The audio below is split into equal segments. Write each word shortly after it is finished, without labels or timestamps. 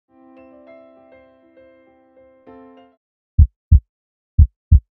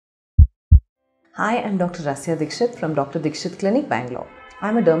Hi, I'm Dr. Rasya Dixit from Dr. Dixit Clinic, Bangalore.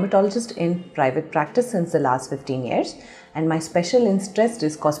 I'm a dermatologist in private practice since the last 15 years, and my special interest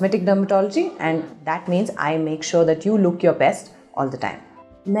is cosmetic dermatology, and that means I make sure that you look your best all the time.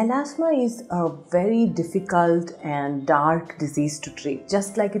 Melasma is a very difficult and dark disease to treat.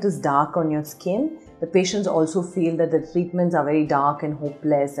 Just like it is dark on your skin, the patients also feel that the treatments are very dark and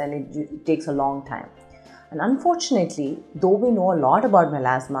hopeless, and it takes a long time. And unfortunately, though we know a lot about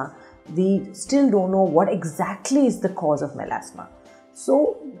melasma, we still don't know what exactly is the cause of melasma.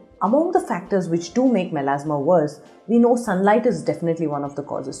 So, among the factors which do make melasma worse, we know sunlight is definitely one of the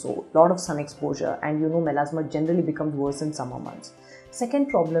causes. So, a lot of sun exposure, and melasma generally becomes worse in summer months. Second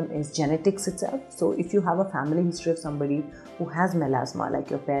problem is genetics itself. So, if you have a family history of somebody who has melasma, like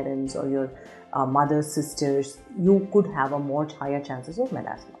your parents or your mother's sisters, you could have a much higher chances of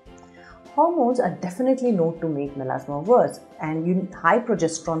melasma. Hormones are definitely known to make melasma worse, and in high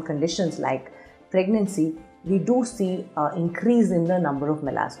progesterone conditions like pregnancy, we do see an increase in the number of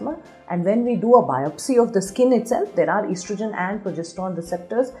melasma. And when we do a biopsy of the skin itself, there are estrogen and progesterone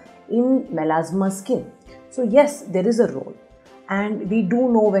receptors in melasma skin. So yes, there is a role. And we do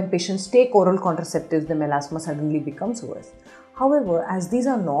know when patients take oral contraceptives, the melasma suddenly becomes worse. However, as these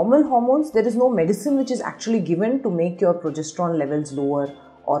are normal hormones, there is no medicine which is actually given to make your progesterone levels lower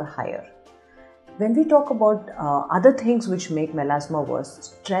or higher. When we talk about other things which make melasma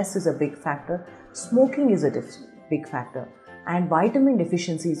worse, stress is a big factor, smoking is a big factor, and vitamin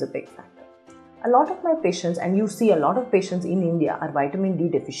deficiency is a big factor. A lot of my patients, and you see a lot of patients in India, are vitamin D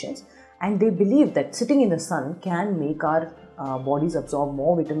deficient, and they believe that sitting in the sun can make our bodies absorb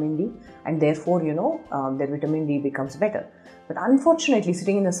more vitamin D, and therefore, their vitamin D becomes better. But unfortunately,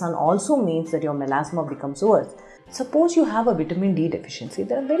 sitting in the sun also means that your melasma becomes worse. Suppose you have a vitamin D deficiency,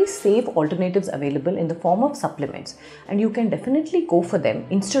 there are very safe alternatives available in the form of supplements, and you can definitely go for them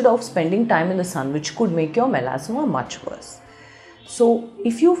instead of spending time in the sun, which could make your melasma much worse. So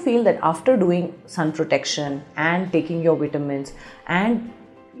if you feel that after doing sun protection and taking your vitamins and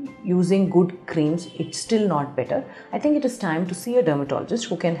using good creams, it's still not better, I think it is time to see a dermatologist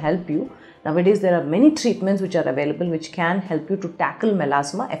who can help you. Nowadays, there are many treatments which are available which can help you to tackle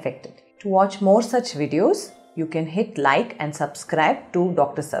melasma effectively. To watch more such videos, you can hit like and subscribe to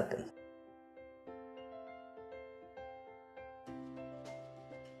Dr. Circle.